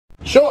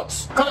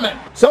Shorts, comment,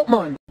 salt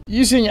mine.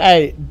 Using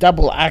a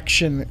double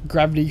action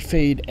gravity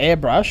feed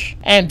airbrush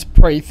and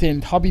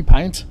pre-thinned hobby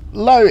paint,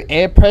 low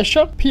air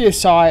pressure,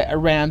 PSI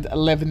around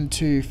 11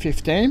 to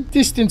 15,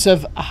 distance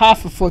of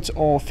half a foot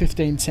or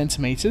 15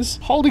 centimeters,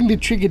 holding the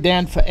trigger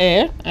down for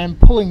air and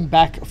pulling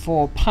back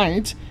for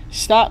paint,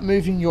 start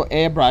moving your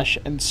airbrush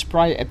and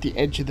spray at the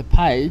edge of the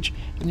page,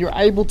 and you're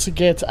able to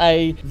get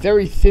a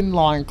very thin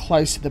line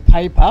close to the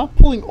paper,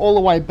 pulling all the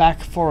way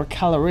back for a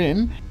colour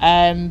in,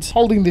 and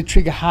holding the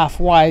trigger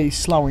halfway,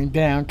 slowing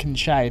down can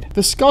shade.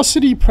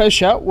 Viscosity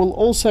pressure will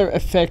also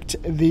affect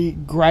the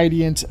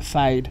gradient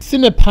fade.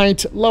 Thinner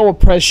paint, lower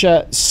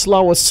pressure,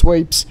 slower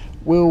sweeps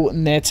will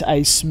net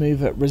a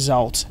smoother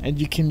result,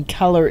 and you can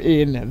colour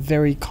in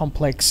very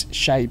complex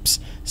shapes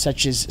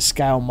such as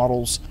scale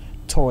models,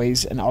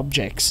 toys and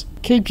objects.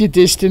 Keep your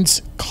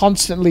distance,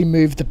 constantly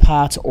move the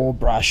part or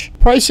brush.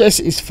 Process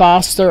is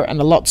faster and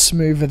a lot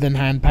smoother than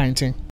hand painting.